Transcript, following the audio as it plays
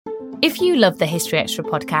If you love the History Extra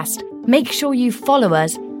podcast, make sure you follow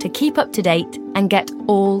us to keep up to date and get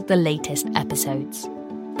all the latest episodes.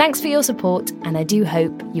 Thanks for your support, and I do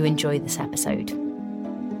hope you enjoy this episode.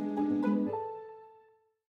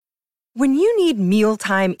 When you need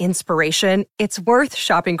mealtime inspiration, it's worth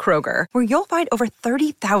shopping Kroger, where you'll find over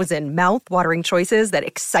 30,000 mouth-watering choices that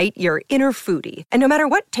excite your inner foodie. And no matter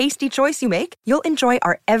what tasty choice you make, you'll enjoy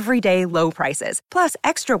our everyday low prices, plus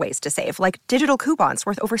extra ways to save, like digital coupons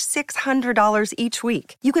worth over $600 each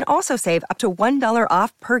week. You can also save up to $1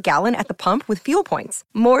 off per gallon at the pump with fuel points.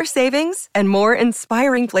 More savings and more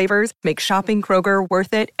inspiring flavors make shopping Kroger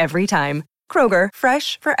worth it every time. Kroger,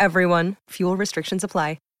 fresh for everyone. Fuel restrictions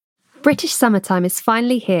apply. British summertime is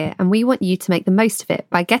finally here, and we want you to make the most of it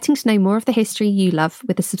by getting to know more of the history you love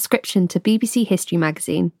with a subscription to BBC History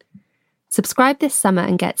magazine. Subscribe this summer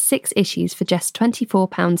and get 6 issues for just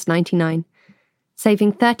 £24.99,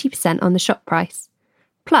 saving 30% on the shop price.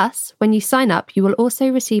 Plus, when you sign up, you will also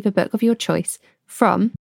receive a book of your choice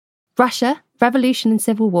from Russia, Revolution and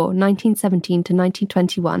Civil War, 1917 to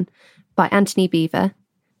 1921, by Anthony Beevor,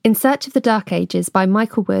 In Search of the Dark Ages by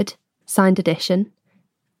Michael Wood, signed edition,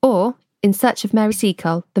 or In Search of Mary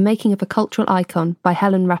Seacole, The Making of a Cultural Icon by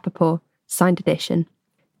Helen Rappaport, signed edition.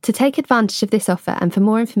 To take advantage of this offer and for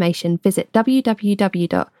more information, visit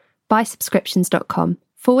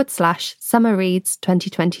www.buysubscriptions.com/Summer Reads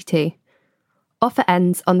 2022. Offer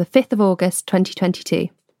ends on the 5th of August 2022.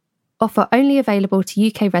 Offer only available to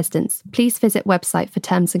UK residents. Please visit website for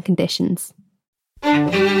terms and conditions.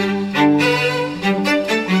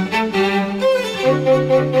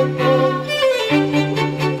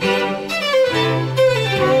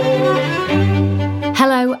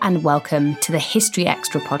 Hello and welcome to the History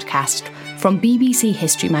Extra podcast from BBC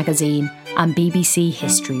History Magazine and BBC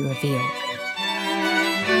History Revealed.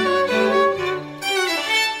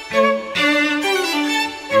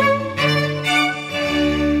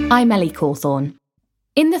 I'm Ellie Cawthorne.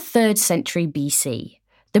 In the 3rd century BC,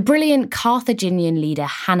 the brilliant Carthaginian leader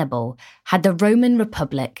Hannibal had the Roman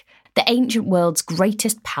Republic, the ancient world's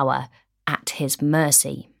greatest power, at his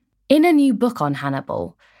mercy. In a new book on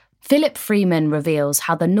Hannibal, Philip Freeman reveals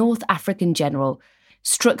how the North African general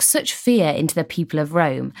struck such fear into the people of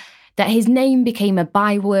Rome that his name became a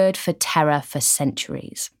byword for terror for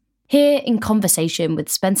centuries. Here, in conversation with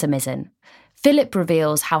Spencer Mizzen, Philip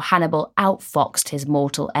reveals how Hannibal outfoxed his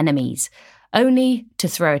mortal enemies, only to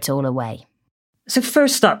throw it all away. So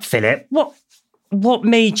first up, Philip, what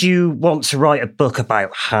made you want to write a book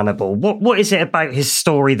about Hannibal? What is it about his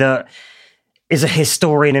story that, as a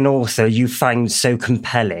historian and author, you found so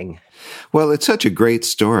compelling? Well, it's such a great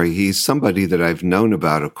story. He's somebody that I've known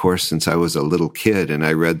about, of course, since I was a little kid, and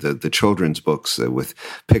I read the children's books with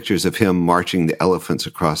pictures of him marching the elephants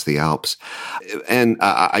across the Alps. And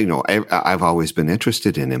I've always been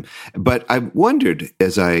interested in him. But I wondered,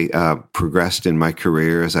 as I progressed in my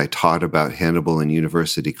career, as I taught about Hannibal in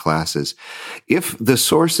university classes, if the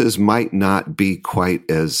sources might not be quite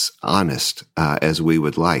as honest as we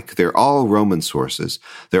would like. They're all Roman sources.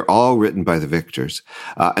 They're all written by the victors.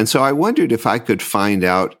 And so I wondered if I could find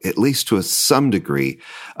out, at least to some degree,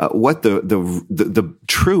 what the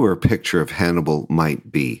truer picture of Hannibal might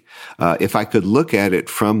be. If I could look at it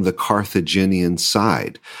from the Carthaginian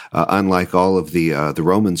side, unlike all of the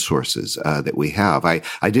Roman sources that we have. I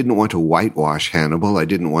didn't want to whitewash Hannibal. I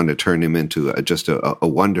didn't want to turn him into just a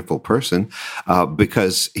wonderful person,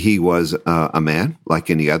 because he was a man like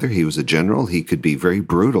any other. He was a general. He could be very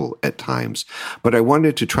brutal at times. But I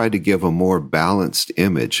wanted to try to give a more balanced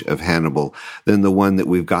image of Hannibal than the one that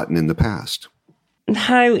we've gotten in the past. And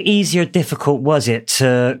how easy or difficult was it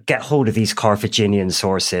to get hold of these Carthaginian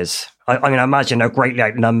sources? I imagine they're greatly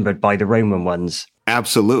outnumbered by the Roman ones.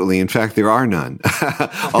 Absolutely. In fact, there are none.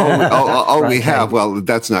 all we have, well,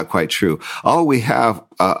 that's not quite true. All we have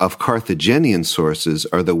of Carthaginian sources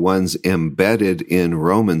are the ones embedded in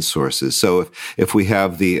Roman sources. So if we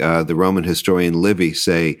have the Roman historian Livy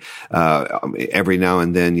say, every now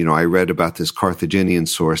and then, I read about this Carthaginian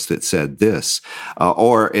source that said this,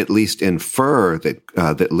 or at least infer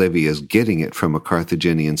that Livy is getting it from a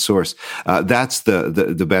Carthaginian source. That's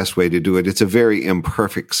the best way to do it. It's a very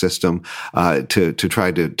imperfect system, to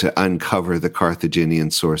try to uncover the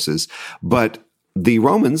Carthaginian sources. But the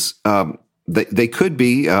Romans, they could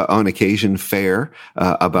be, on occasion, fair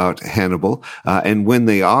about Hannibal. And when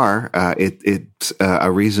they are, it's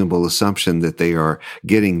a reasonable assumption that they are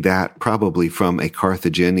getting that probably from a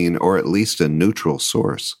Carthaginian or at least a neutral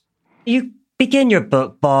source. You begin your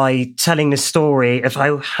book by telling the story of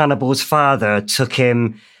how Hannibal's father took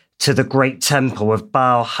him to the great temple of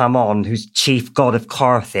Baal Hamon, who's chief god of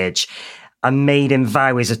Carthage, and made him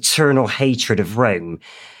vow his eternal hatred of Rome.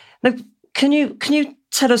 Now, can you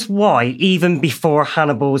tell us why, even before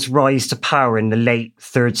Hannibal's rise to power in the late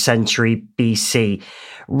 3rd century BC,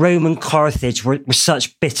 Rome and Carthage were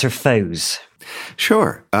such bitter foes?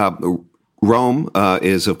 Sure. Rome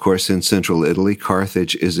is, of course, in central Italy.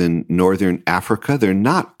 Carthage is in northern Africa. They're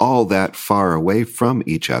not all that far away from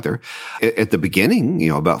each other. At the beginning,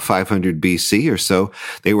 about 500 BC or so,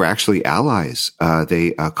 they were actually allies.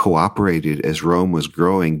 They cooperated as Rome was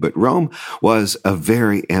growing. But Rome was a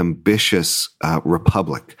very ambitious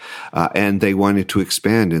republic, and they wanted to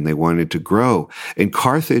expand and they wanted to grow. And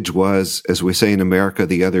Carthage was, as we say in America,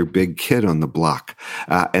 the other big kid on the block.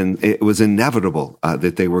 And it was inevitable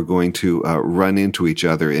that they were going to run into each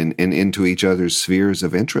other and into each other's spheres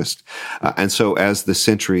of interest. And so as the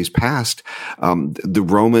centuries passed, the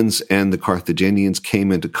Romans and the Carthaginians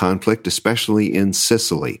came into conflict, especially in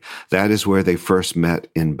Sicily. That is where they first met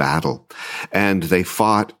in battle. And they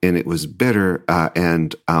fought, and it was bitter,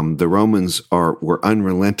 and the Romans were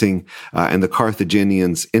unrelenting, and the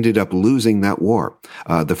Carthaginians ended up losing that war.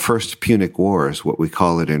 The First Punic War is what we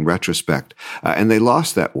call it in retrospect. And they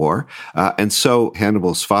lost that war. And so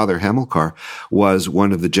Hannibal's father, Hamilcar, was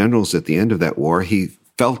one of the generals at the end of that war. He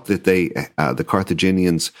felt that the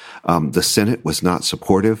Carthaginians, the Senate was not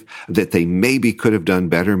supportive, that they maybe could have done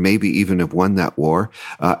better, maybe even have won that war.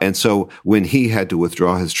 And so when he had to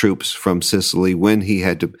withdraw his troops from Sicily, when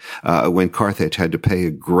Carthage had to pay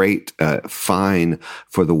a great fine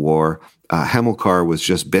for the war, Hamilcar was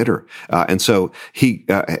just bitter. And so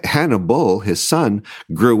Hannibal, his son,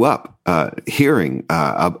 grew up hearing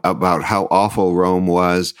about how awful Rome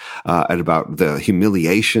was, and about the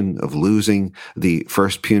humiliation of losing the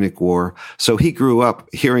First Punic War. So he grew up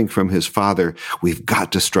hearing from his father, we've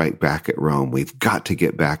got to strike back at Rome. We've got to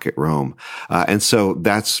get back at Rome. And so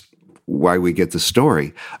that's why we get the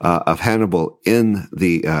story of Hannibal in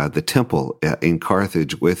the temple in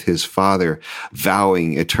Carthage with his father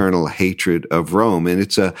vowing eternal hatred of Rome. And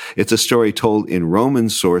it's a story told in Roman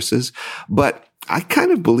sources, but I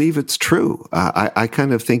kind of believe it's true. I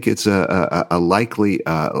kind of think it's a likely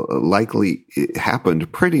it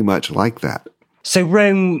happened pretty much like that. So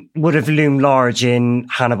Rome would have loomed large in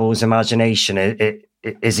Hannibal's imagination.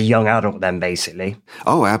 Is a young adult then, basically?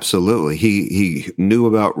 Oh, absolutely. He knew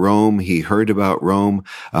about Rome. He heard about Rome.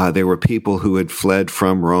 There were people who had fled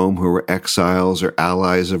from Rome, who were exiles or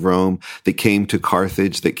allies of Rome, that came to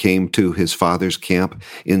Carthage, that came to his father's camp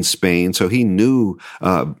in Spain. So he knew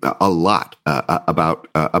a lot about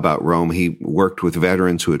Rome. He worked with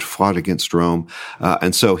veterans who had fought against Rome,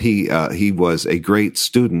 and so he was a great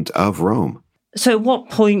student of Rome. So at what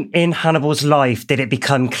point in Hannibal's life did it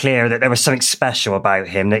become clear that there was something special about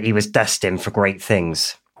him, that he was destined for great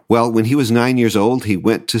things? Well, when he was 9 years old, he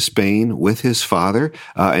went to Spain with his father,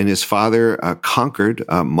 and his father conquered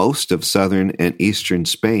most of southern and eastern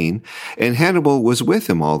Spain, and Hannibal was with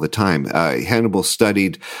him all the time. Hannibal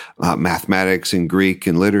studied mathematics and Greek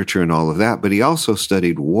and literature and all of that, but he also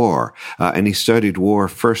studied war, and he studied war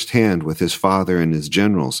firsthand with his father and his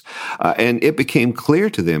generals. And it became clear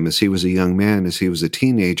to them as he was a young man, as he was a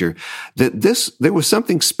teenager, that there was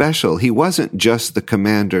something special. He wasn't just the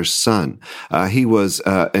commander's son. He was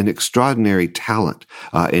an extraordinary talent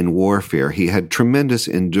in warfare. He had tremendous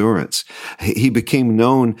endurance. He became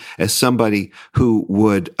known as somebody who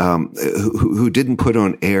would who didn't put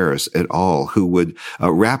on airs at all, who would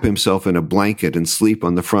wrap himself in a blanket and sleep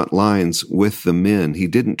on the front lines with the men. He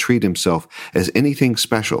didn't treat himself as anything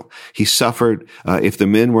special. He suffered. If the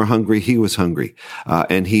men were hungry, he was hungry.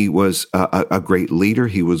 And he was a great leader.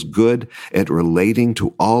 He was good at relating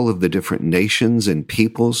to all of the different nations and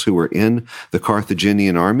peoples who were in the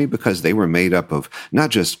Carthaginian army, because they were made up of not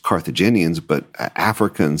just Carthaginians, but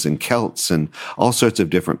Africans and Celts and all sorts of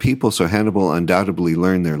different people. So Hannibal undoubtedly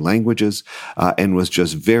learned their languages and was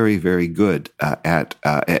just very, very good at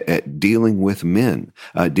dealing with men,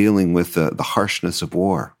 dealing with the harshness of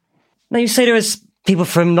war. Now, you say there was people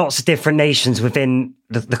from lots of different nations within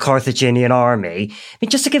the Carthaginian army. I mean,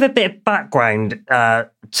 just to give a bit of background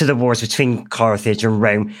to the wars between Carthage and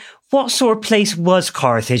Rome, what sort of place was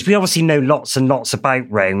Carthage? We obviously know lots and lots about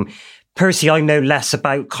Rome. Personally, I know less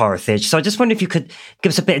about Carthage. So I just wonder if you could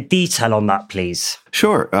give us a bit of detail on that, please.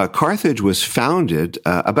 Sure. Carthage was founded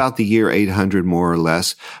about the year 800, more or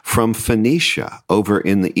less, from Phoenicia over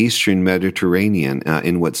in the eastern Mediterranean,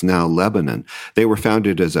 in what's now Lebanon. They were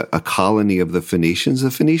founded as a colony of the Phoenicians.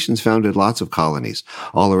 The Phoenicians founded lots of colonies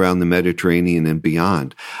all around the Mediterranean and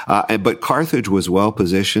beyond. But Carthage was well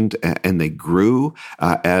positioned, and they grew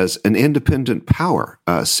as an independent power,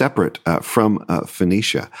 separate from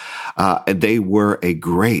Phoenicia. They were a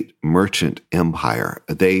great merchant empire.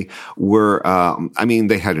 They were,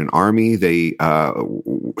 they had an army. They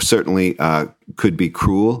certainly could be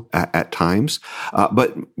cruel at times,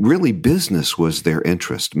 but really business was their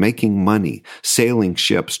interest, making money, sailing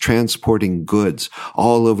ships, transporting goods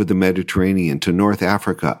all over the Mediterranean to North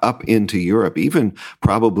Africa, up into Europe, even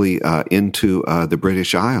probably into the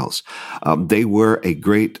British Isles. They were a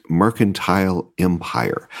great mercantile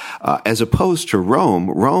empire. As opposed to Rome,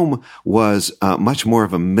 Rome was much more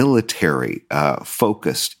of a military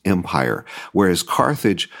focused empire, whereas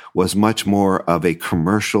Carthage was much more of a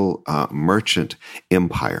commercial merchant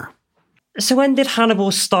empire. So when did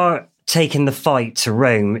Hannibal start taking the fight to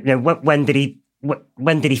Rome? When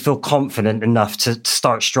did he feel confident enough to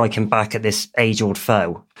start striking back at this age-old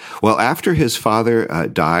foe? Well, after his father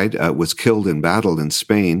died, was killed in battle in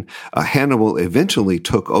Spain, Hannibal eventually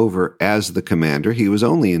took over as the commander. He was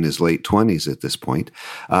only in his late 20s at this point,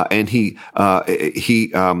 and he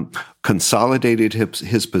consolidated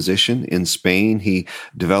his position in Spain. He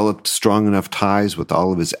developed strong enough ties with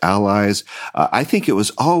all of his allies. I think it was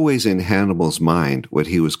always in Hannibal's mind what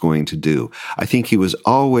he was going to do. I think he was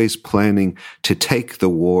always planning to take the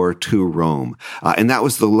war to Rome, and that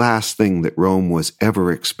was the last thing that Rome was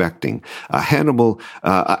ever expecting. Hannibal,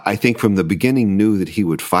 I think from the beginning, knew that he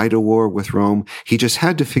would fight a war with Rome. He just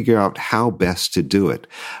had to figure out how best to do it.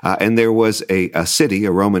 And there was a city,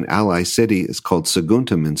 a Roman ally city, it's called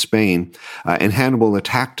Saguntum in Spain, and Hannibal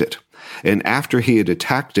attacked it. And after he had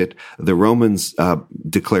attacked it, the Romans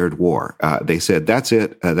declared war. They said, that's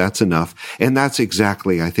it, that's enough. And that's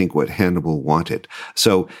exactly, I think, what Hannibal wanted.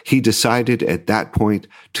 So he decided at that point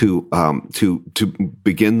to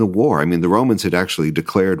begin the war. I mean, the Romans had actually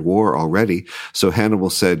declared war already. So Hannibal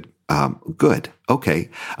said, good. Okay.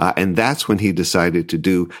 And that's when he decided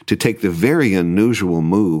to take the very unusual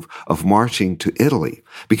move of marching to Italy,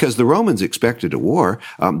 because the Romans expected a war.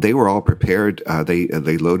 They were all prepared.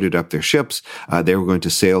 They loaded up their ships. They were going to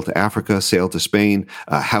sail to Africa, sail to Spain,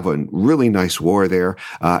 have a really nice war there,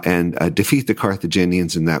 and defeat the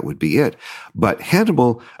Carthaginians, and that would be it. But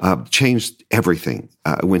Hannibal changed everything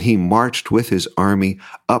when he marched with his army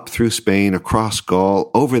up through Spain, across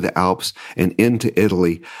Gaul, over the Alps, and into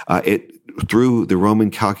Italy. It threw the Roman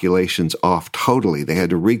calculations off totally. They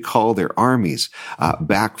had to recall their armies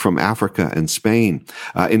back from Africa and Spain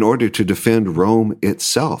in order to defend Rome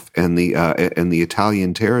itself and the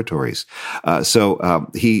Italian territories. So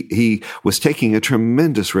he was taking a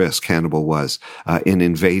tremendous risk, Hannibal was, in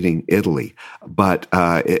invading Italy. But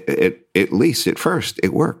at least at first,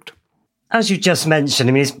 it worked. As you just mentioned,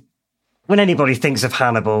 I mean, when anybody thinks of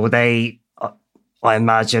Hannibal, they, I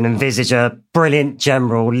imagine, envisage a brilliant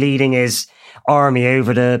general leading his army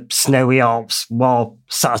over the snowy Alps while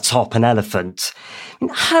sat atop an elephant.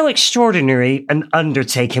 How extraordinary an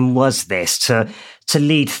undertaking was this to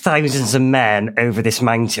lead thousands of men over this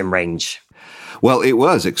mountain range? Well, it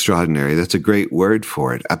was extraordinary. That's a great word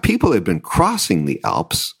for it. People had been crossing the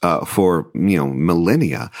Alps for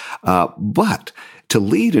millennia, but to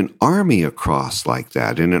lead an army across like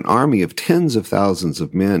that, and an army of tens of thousands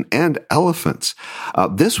of men and elephants,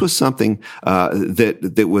 this was something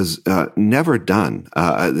that was never done.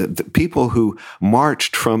 The people who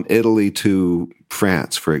marched from Italy to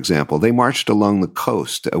France, for example, they marched along the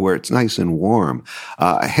coast where it's nice and warm.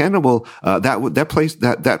 Hannibal,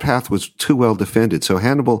 that path was too well defended. So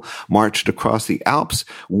Hannibal marched across the Alps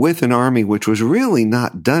with an army which was really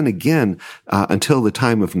not done again until the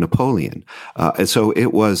time of Napoleon. And so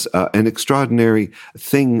it was an extraordinary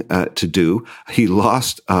thing to do. He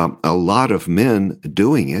lost a lot of men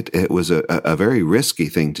doing it. It was a very risky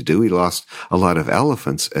thing to do. He lost a lot of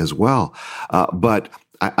elephants as well. But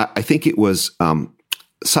I think it was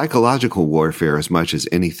psychological warfare as much as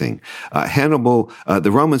anything. Hannibal,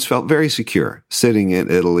 the Romans felt very secure sitting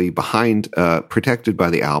in Italy behind, protected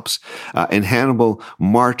by the Alps, and Hannibal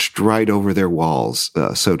marched right over their walls,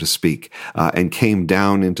 so to speak, and came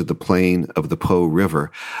down into the plain of the Po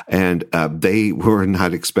River, and they were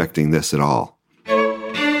not expecting this at all.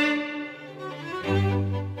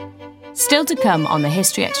 Still to come on the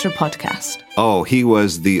History Extra podcast. Oh, he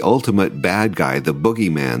was the ultimate bad guy, the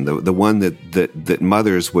boogeyman, the one that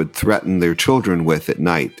mothers would threaten their children with at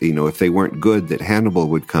night. If they weren't good, that Hannibal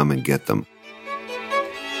would come and get them.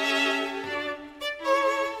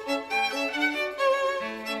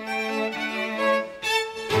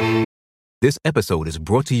 This episode is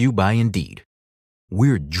brought to you by Indeed.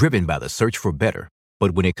 We're driven by the search for better,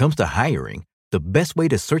 but when it comes to hiring, the best way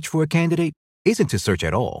to search for a candidate isn't to search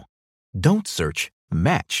at all. Don't search,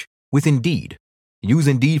 match with Indeed. Use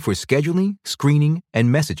Indeed for scheduling, screening,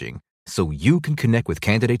 and messaging so you can connect with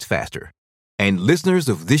candidates faster. And listeners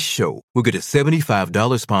of this show will get a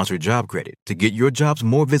 $75 sponsored job credit to get your jobs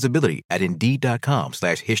more visibility at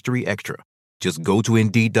Indeed.com/History Extra. Just go to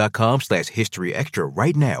Indeed.com/History Extra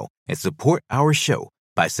right now and support our show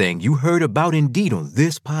by saying you heard about Indeed on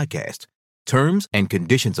this podcast. Terms and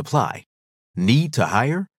conditions apply. Need to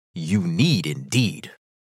hire? You need Indeed.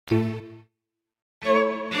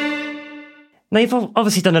 Now, you've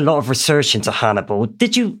obviously done a lot of research into Hannibal.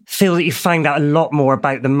 Did you feel that you found out a lot more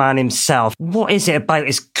about the man himself? What is it about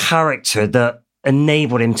his character that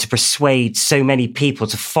enabled him to persuade so many people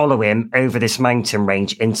to follow him over this mountain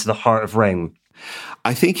range into the heart of Rome?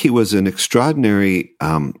 I think he was extraordinary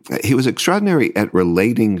at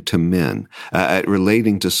relating to men, at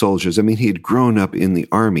relating to soldiers. I mean, he had grown up in the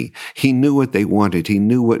army. He knew what they wanted. He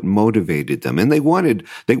knew what motivated them. And they wanted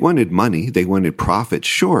money. They wanted profit,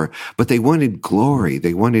 sure, but they wanted glory.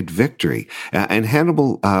 They wanted victory. And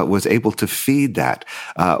Hannibal was able to feed that.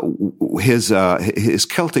 His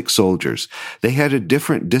Celtic soldiers, they had a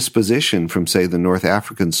different disposition from, say, the North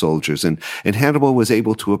African soldiers. And Hannibal was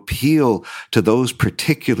able to appeal to those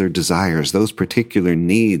particular desires, those particular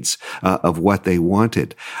needs of what they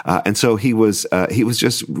wanted, and so he was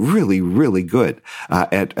just really, really good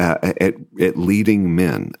at leading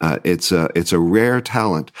men. It's a rare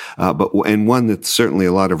talent, and one that certainly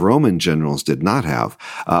a lot of Roman generals did not have.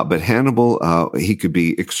 But Hannibal, he could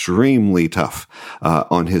be extremely tough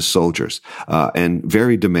on his soldiers and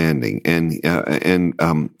very demanding and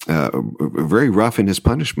very rough in his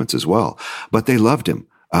punishments as well. But they loved him.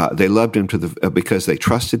 They loved him because they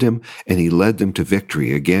trusted him, and he led them to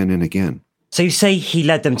victory again and again. So you say he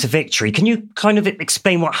led them to victory. Can you kind of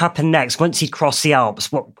explain what happened next once he crossed the Alps?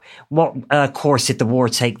 What course did the war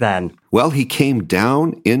take then? Well, he came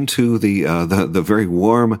down into the very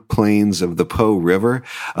warm plains of the Po River,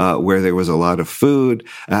 where there was a lot of food,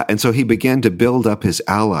 and so he began to build up his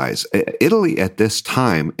allies. Italy at this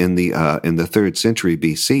time in the 3rd century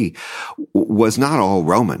BC was not all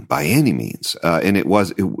Roman by any means, and it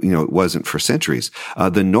wasn't for centuries.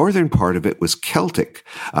 The northern part of it was Celtic,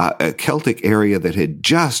 a Celtic area that had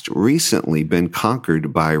just recently been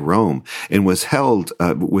conquered by Rome and was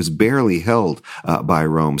barely held by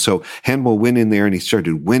Rome. So Hannibal went in there and he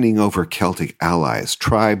started winning over Celtic allies,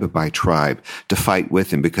 tribe by tribe, to fight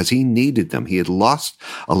with him because he needed them. He had lost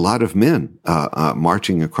a lot of men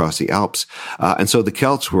marching across the Alps. And so the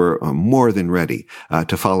Celts were more than ready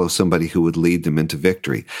to follow somebody who would lead them into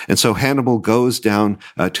victory. And so Hannibal goes down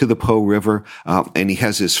to the Po River and he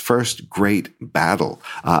has his first great battle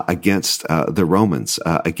against the Romans,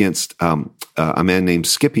 against a man named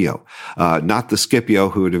Scipio. Not the Scipio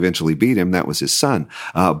who would eventually beat him, that was his son,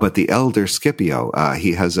 but the elder Scipio.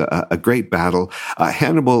 He has a great battle.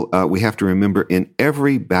 Hannibal, we have to remember, in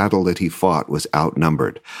every battle that he fought was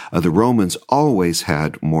outnumbered. The Romans always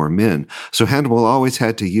had more men. So Hannibal always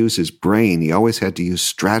had to use his brain. He always had to use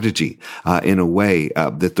strategy in a way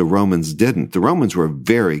that the Romans didn't. The Romans were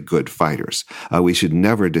very good fighters. We should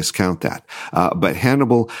never discount that. But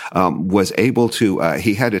Hannibal was able to,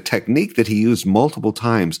 he had a technique that he used multiple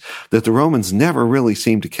times that the Romans never really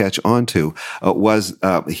seemed to catch on to,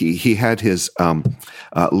 he had his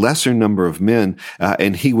lesser number of men,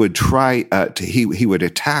 and he would he would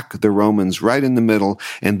attack the Romans right in the middle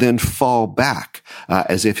and then fall back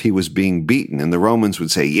as if he was being beaten. And the Romans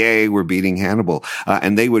would say, "Yay, we're beating Hannibal,"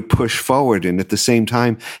 and they would push forward. And at the same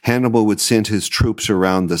time, Hannibal would send his troops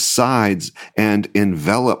around the sides and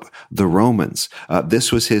envelop the Romans.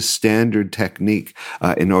 This was his standard technique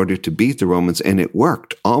in order to beat the Romans, and it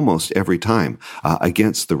worked almost every time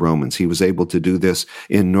against the Romans. He was able to do this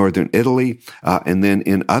in northern Italy, and then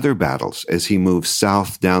in other battles as he moved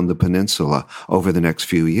south down the peninsula over the next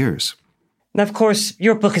few years. Now, of course,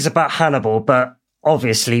 your book is about Hannibal, but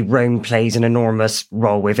obviously Rome plays an enormous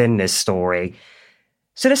role within this story.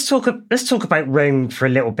 So let's talk about Rome for a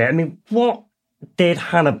little bit. I mean, what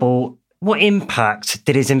impact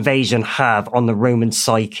did his invasion have on the Roman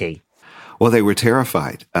psyche? Well, they were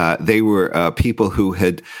terrified. They were people who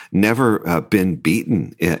had never been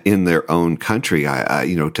beaten in their own country.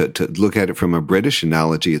 To look at it from a British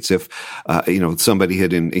analogy, it's if somebody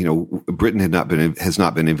Britain has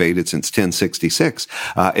not been invaded since 1066.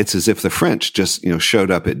 It's as if the French just showed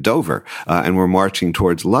up at Dover and were marching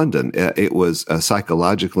towards London. It was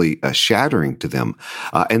psychologically shattering to them,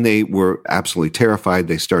 and they were absolutely terrified.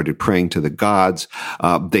 They started praying to the gods.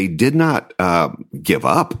 They did not give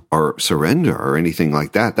up or surrender or anything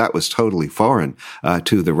like that. That was totally foreign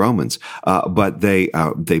to the Romans. But they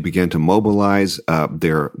began to mobilize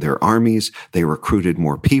their armies. They recruited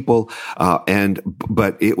more people,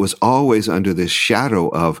 but it was always under this shadow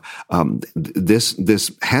of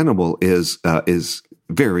this Hannibal is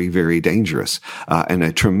very, very dangerous and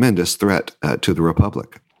a tremendous threat to the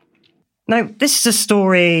Republic. Now, this is a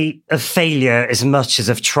story of failure as much as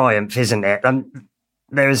of triumph, isn't it?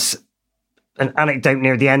 There's an anecdote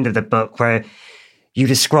near the end of the book where you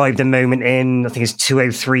describe the moment in, I think it's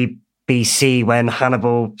 203 BC, when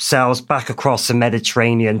Hannibal sails back across the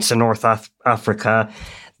Mediterranean to North Africa.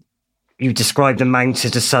 You describe the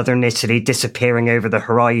mountains of southern Italy disappearing over the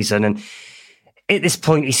horizon. And at this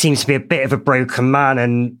point, he seems to be a bit of a broken man,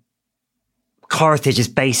 and Carthage is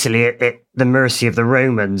basically at the mercy of the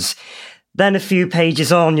Romans. Then a few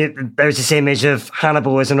pages on, there's this image of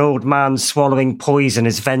Hannibal as an old man swallowing poison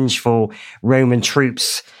as vengeful Roman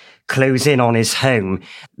troops close in on his home.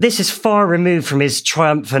 This is far removed from his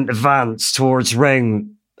triumphant advance towards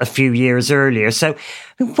Rome a few years earlier. So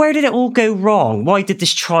where did it all go wrong? Why did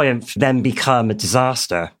this triumph then become a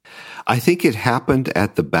disaster? I think it happened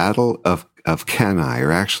at the Battle of Cannae,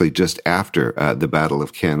 or actually just after the Battle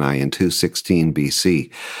of Cannae in 216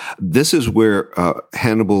 BC. This is where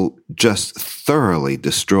Hannibal just thoroughly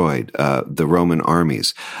destroyed the Roman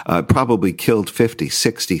armies, probably killed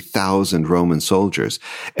 60,000 Roman soldiers.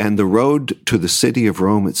 And the road to the city of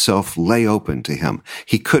Rome itself lay open to him.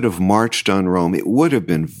 He could have marched on Rome. It would have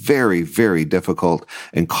been very, very difficult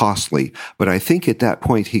and costly. But I think at that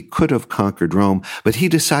point he could have conquered Rome, but he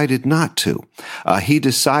decided not to. He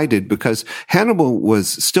decided because Hannibal was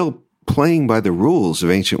still playing by the rules of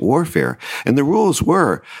ancient warfare. And the rules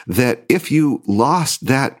were that if you lost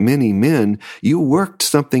that many men, you worked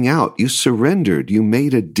something out. You surrendered. You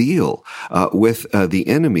made a deal with the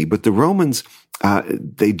enemy. But the Romans,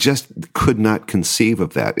 they just could not conceive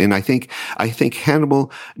of that. And I think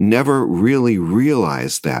Hannibal never really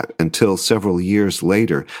realized that until several years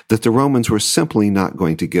later, that the Romans were simply not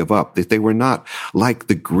going to give up, that they were not like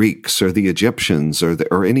the Greeks or the Egyptians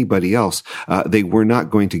or anybody else. They were not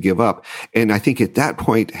going to give up. And I think at that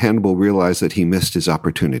point, Hannibal realized that he missed his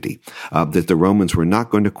opportunity, that the Romans were not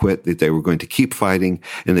going to quit, that they were going to keep fighting,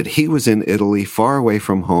 and that he was in Italy, far away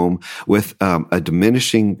from home, with a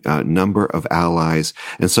diminishing number of allies.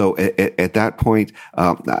 And so at that point,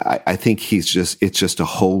 I think it's just a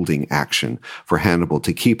holding action for Hannibal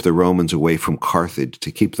to keep the Romans away from Carthage,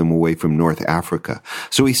 to keep them away from North Africa.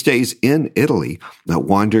 So he stays in Italy,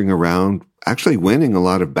 wandering around, actually winning a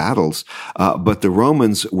lot of battles, but the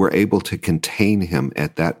Romans were able to contain him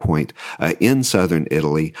at that point in southern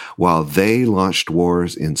Italy, while they launched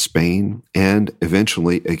wars in Spain and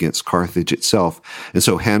eventually against Carthage itself. And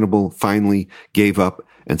so Hannibal finally gave up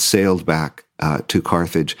and sailed back to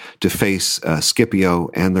Carthage to face Scipio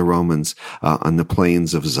and the Romans on the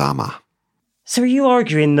plains of Zama. So are you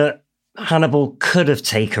arguing that Hannibal could have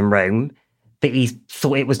taken Rome, but he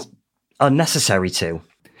thought it was unnecessary to?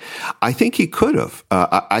 I think he could have.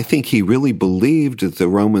 I think he really believed that the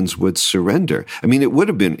Romans would surrender. I mean, it would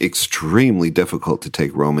have been extremely difficult to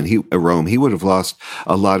take Rome. He would have lost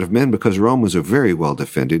a lot of men because Rome was a very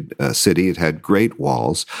well-defended city. It had great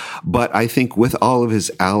walls. But I think with all of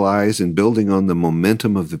his allies and building on the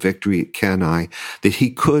momentum of the victory at Cannae, that he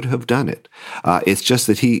could have done it. It's just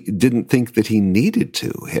that he didn't think that he needed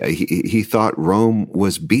to. He thought Rome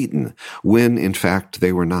was beaten when, in fact,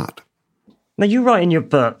 they were not. Now, you write in your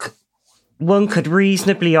book, one could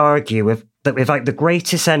reasonably argue that without the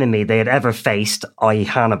greatest enemy they had ever faced, i.e.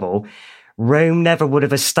 Hannibal, Rome never would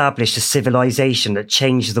have established a civilization that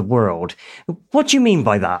changed the world. What do you mean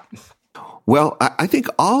by that? Well, I think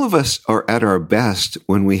all of us are at our best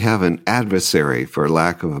when we have an adversary, for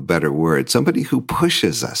lack of a better word, somebody who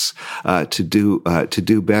pushes us to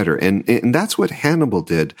do better, and that's what Hannibal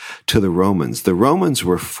did to the Romans. The Romans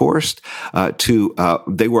were forced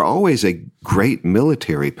they were always a great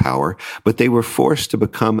military power, but they were forced to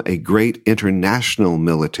become a great international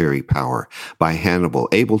military power by Hannibal,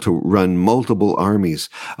 able to run multiple armies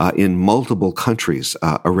in multiple countries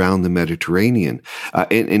around the Mediterranean.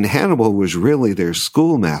 And Hannibal was really their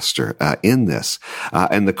schoolmaster in this.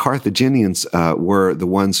 And the Carthaginians were the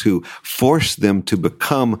ones who forced them to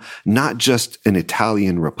become not just an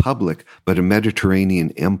Italian republic, but a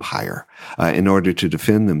Mediterranean empire in order to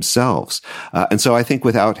defend themselves. And so I think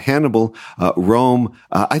without Hannibal, Rome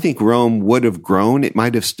would have grown. It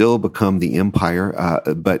might have still become the empire,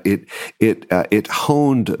 but it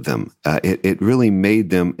honed them. It really made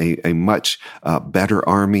them a much better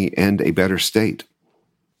army and a better state.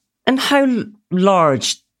 And how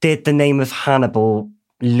large did the name of Hannibal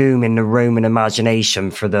loom in the Roman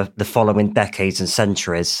imagination for the following decades and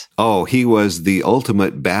centuries? Oh, he was the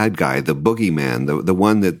ultimate bad guy, the boogeyman, the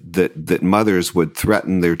one that mothers would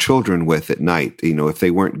threaten their children with at night. If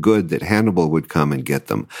they weren't good, that Hannibal would come and get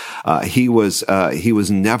them. He was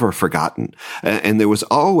never forgotten, and there was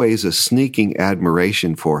always a sneaking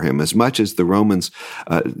admiration for him. As much as the Romans,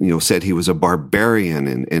 said he was a barbarian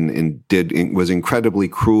and was incredibly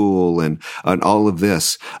cruel and all of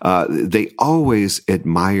this, they always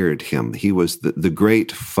admired him. He was the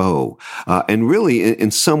great foe, and really,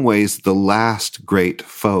 in some ways, the last great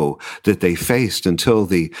foe that they faced until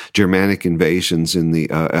the Germanic invasions in the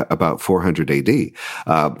about 400 A.D.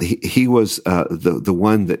 He was the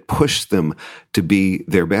one that pushed them to be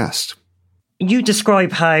their best. You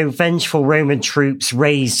describe how vengeful Roman troops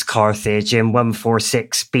razed Carthage in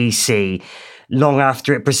 146 BC, long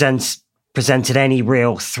after it presented any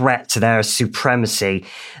real threat to their supremacy,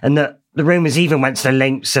 and that the Romans even went to the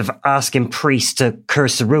lengths of asking priests to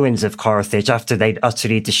curse the ruins of Carthage after they'd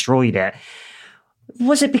utterly destroyed it.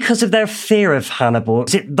 Was it because of their fear of Hannibal?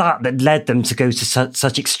 Is it that led them to go to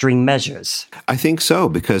such extreme measures? I think so,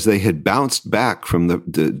 because they had bounced back from the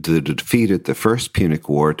defeat at the First Punic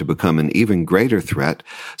War to become an even greater threat.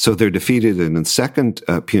 So they're defeated in the Second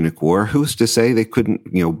Punic War. Who's to say they couldn't,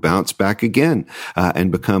 bounce back again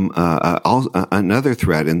and become another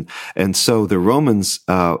threat? And so the Romans,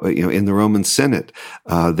 in the Roman Senate,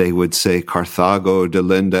 they would say "Carthago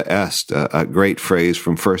delenda est," a great phrase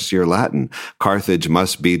from first year Latin. Carthage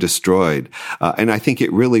must be destroyed. And I think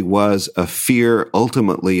it really was a fear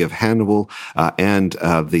ultimately of Hannibal and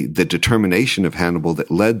the determination of Hannibal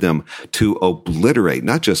that led them to obliterate,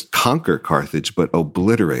 not just conquer Carthage, but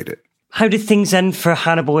obliterate it. How did things end for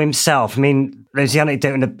Hannibal himself? I mean, there's the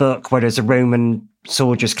anecdote in the book where there's a Roman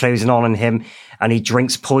soldiers closing on him and he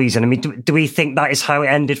drinks poison. I mean, do we think that is how it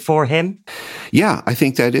ended for him? Yeah, I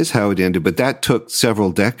think that is how it ended, but that took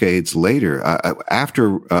several decades later.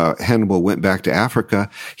 After Hannibal went back to Africa,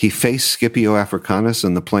 he faced Scipio Africanus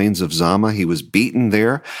in the plains of Zama. He was beaten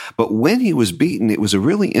there, but when he was beaten, it was a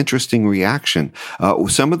really interesting reaction.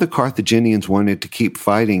 Some of the Carthaginians wanted to keep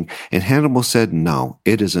fighting, and Hannibal said, no,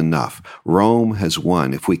 it is enough. Rome has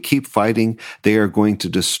won. If we keep fighting, they are going to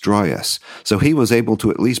destroy us. So he was able to,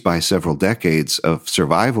 at least by several decades of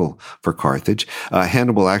survival for Carthage.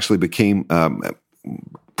 Hannibal actually became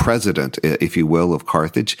president, if you will, of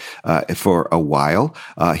Carthage for a while.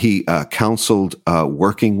 He counseled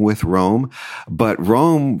working with Rome, but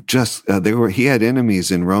Rome just he had enemies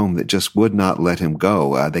in Rome that just would not let him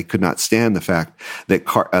go. They could not stand the fact that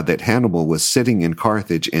that Hannibal was sitting in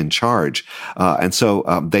Carthage in charge, and so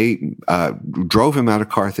they drove him out of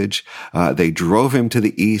Carthage. They drove him to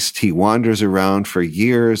the east. He wanders around for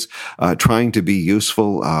years, trying to be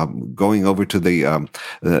useful, going over to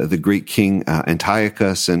the Greek king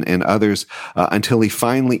Antiochus and others, until he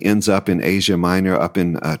finally ends up in Asia Minor, up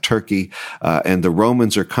in Turkey, and the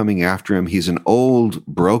Romans are coming after him. He's an old,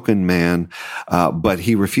 broken man, but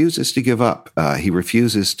he refuses to give up. He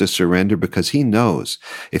refuses to surrender because he knows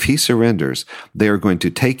if he surrenders, they are going to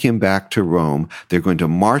take him back to Rome. They're going to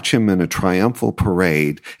march him in a triumphal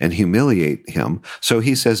parade and humiliate him. So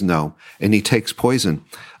he says no, and he takes poison,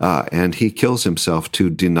 and he kills himself to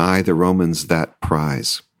deny the Romans that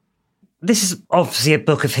prize. This is obviously a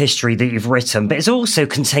book of history that you've written, but it also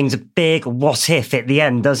contains a big what if at the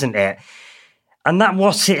end, doesn't it? And that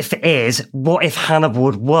what if is, what if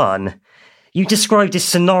Hannibal had won? You described this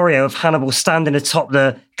scenario of Hannibal standing atop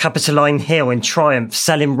the Capitoline Hill in triumph,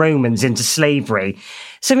 selling Romans into slavery.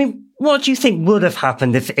 So, I mean, what do you think would have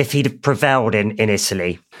happened if he'd have prevailed in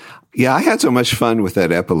Italy? Yeah, I had so much fun with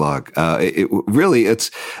that epilogue. It's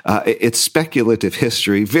speculative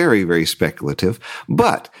history, very, very speculative.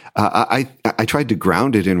 But I tried to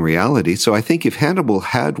ground it in reality. So I think if Hannibal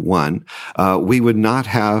had won, we would not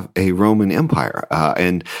have a Roman Empire,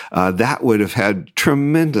 and that would have had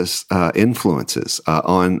tremendous influences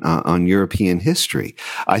on European history.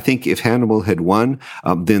 I think if Hannibal had won,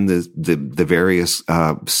 then the various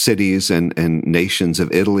cities and nations of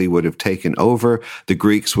Italy would have taken over. The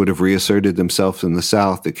Greeks would have reasserted themselves in the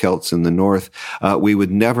south, the Celts in the north. We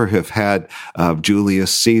would never have had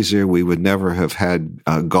Julius Caesar. We would never have had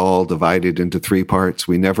Gaul divided into three parts.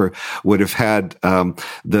 We never would have had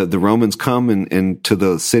the Romans come in to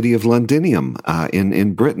the city of Londinium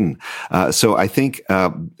in Britain. So I think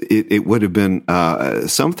it would have been,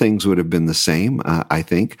 some things would have been the same, I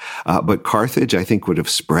think. But Carthage, I think, would have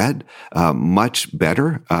spread much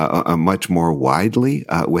better, much more widely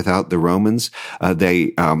without the Romans.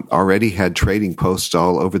 They already had trading posts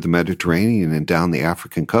all over the Mediterranean and down the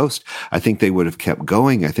African coast. I think they would have kept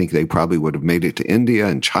going. I think they probably would have made it to India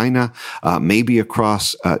and China, maybe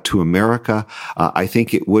across to America. I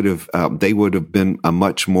think it would have they would have been a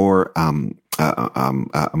much more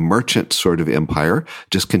a merchant sort of empire,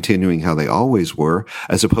 just continuing how they always were,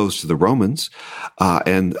 as opposed to the Romans.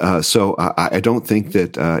 So I don't think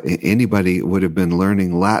that anybody would have been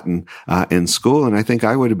learning Latin in school, and I think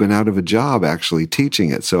I would have been out of a job actually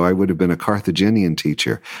teaching it. So I would have been a Carthaginian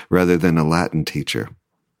teacher rather than a Latin teacher.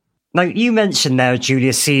 Now, you mentioned now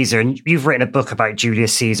Julius Caesar, and you've written a book about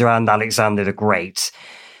Julius Caesar and Alexander the Great,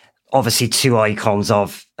 obviously two icons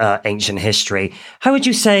of ancient history. How would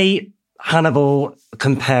you say Hannibal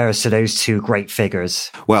compares to those two great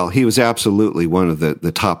figures? Well, he was absolutely one of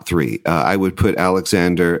the top three. I would put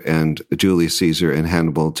Alexander and Julius Caesar and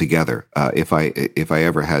Hannibal together if I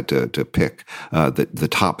ever had to pick the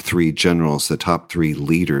top three generals, the top three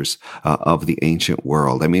leaders of the ancient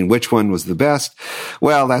world. I mean, which one was the best?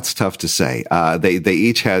 Well, that's tough to say. They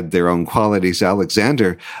each had their own qualities.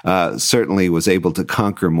 Alexander certainly was able to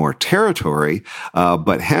conquer more territory,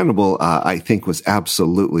 but Hannibal, I think, was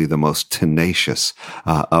absolutely the most tenacious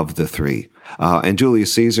of the three. And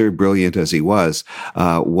Julius Caesar, brilliant as he was,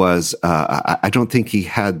 I don't think he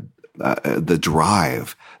had the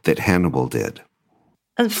drive that Hannibal did.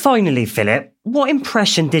 And finally, Philip, what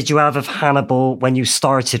impression did you have of Hannibal when you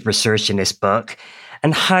started researching this book?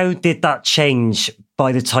 And how did that change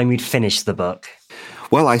by the time you'd finished the book?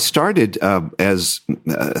 Well, I started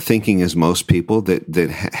thinking, as most people, that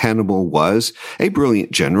Hannibal was a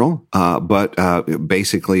brilliant general, but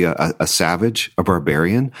basically a savage, a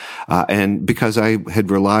barbarian. And because I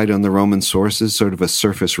had relied on the Roman sources, sort of a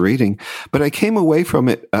surface reading, but I came away from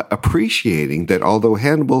it appreciating that although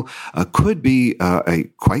Hannibal could be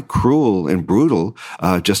quite cruel and brutal,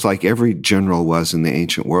 just like every general was in the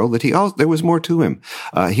ancient world, that there was more to him.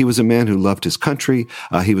 He was a man who loved his country.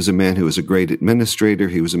 He was a man who was a great administrator.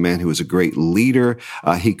 He was a man who was a great leader.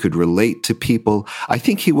 He could relate to people. I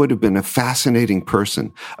think he would have been a fascinating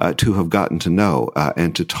person to have gotten to know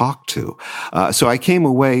and to talk to. So I came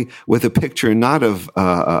away with a picture not of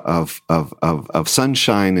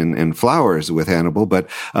sunshine and flowers with Hannibal, but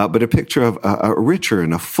a picture of a richer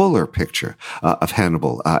and a fuller picture of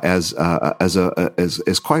Hannibal as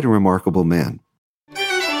quite a remarkable man.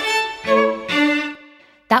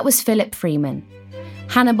 That was Philip Freeman.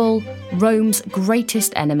 Hannibal, Rome's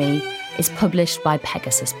greatest enemy, is published by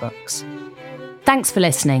Pegasus Books. Thanks for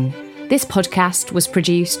listening. This podcast was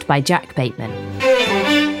produced by Jack Bateman.